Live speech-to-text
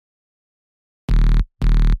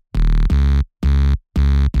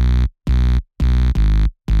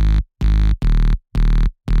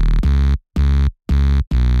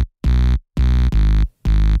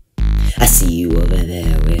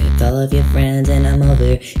plans and I'm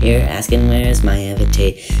over here asking where's my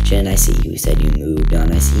invitation. I see you said you moved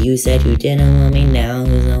on, I see you said you didn't want me now.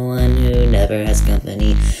 Who's the one who never has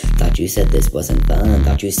company? Thought you said this wasn't fun,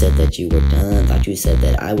 thought you said that you were done, thought you said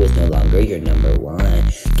that I was no longer your number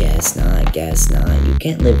one. Guess not, you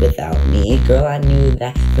can't live without me. Girl, I knew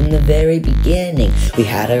that from the very beginning. We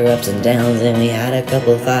had our ups and downs and we had a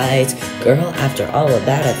couple fights. Girl, after all of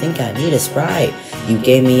that, I think I need a Sprite. You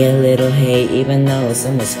gave me a little hate even though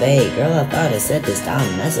some was fake. Girl, I thought I said to stop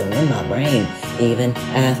messing with my brain. Even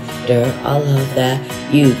after all of that,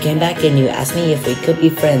 you came back and you asked me if we could be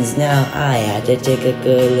friends now. I had to take a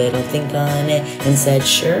good little think on it and said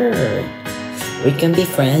sure, we can be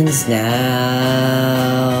friends now.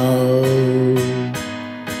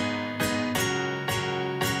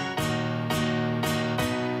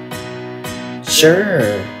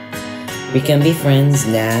 Sure, we can be friends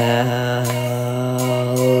now.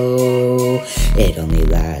 It only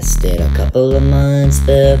lasted a couple of months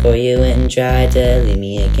before you went and tried to leave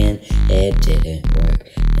me again. It didn't work,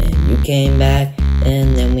 and you came back,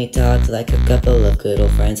 and then we talked like a couple of good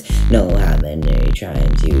old friends. No, how many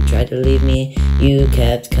times you tried to leave me, you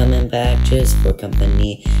kept coming back just for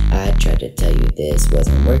company. I tried to tell you this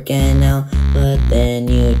wasn't working out, but then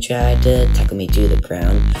you tried to tackle me to the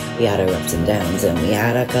ground. We had our ups and downs and we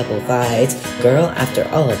had a couple fights. Girl, after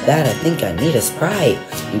all of that, I think I need a Sprite.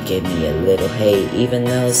 You gave me a little hate even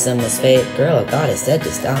though some was fake. Girl, I thought I said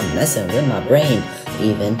to stop messing with my brain.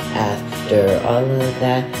 Even after all of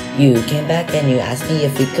that, you came back and you asked me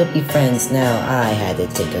if we could be friends now. I had to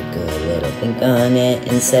take a good little think on it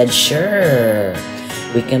and said sure,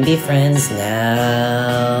 we can be friends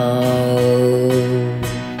now.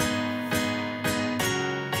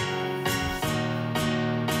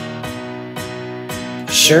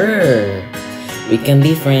 Sure, we can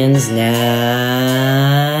be friends now.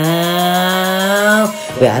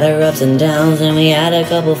 We had our ups and downs and we had a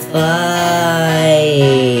couple fights.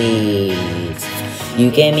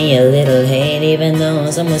 You gave me a little hate even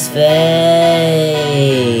though some was fake.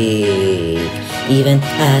 Even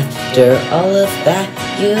after all of that,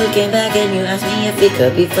 you came back and you asked me if we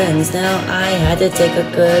could be friends now. I had to take a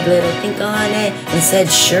good little think on it and said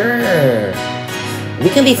sure, we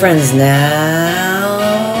can be friends now.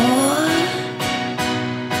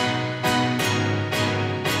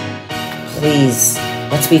 Please,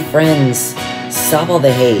 let's be friends. Stop all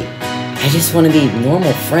the hate. I just want to be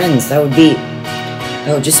normal friends. That would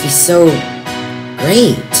just be so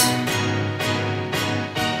great.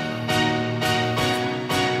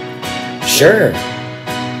 Sure.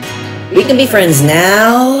 We can be friends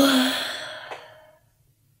now.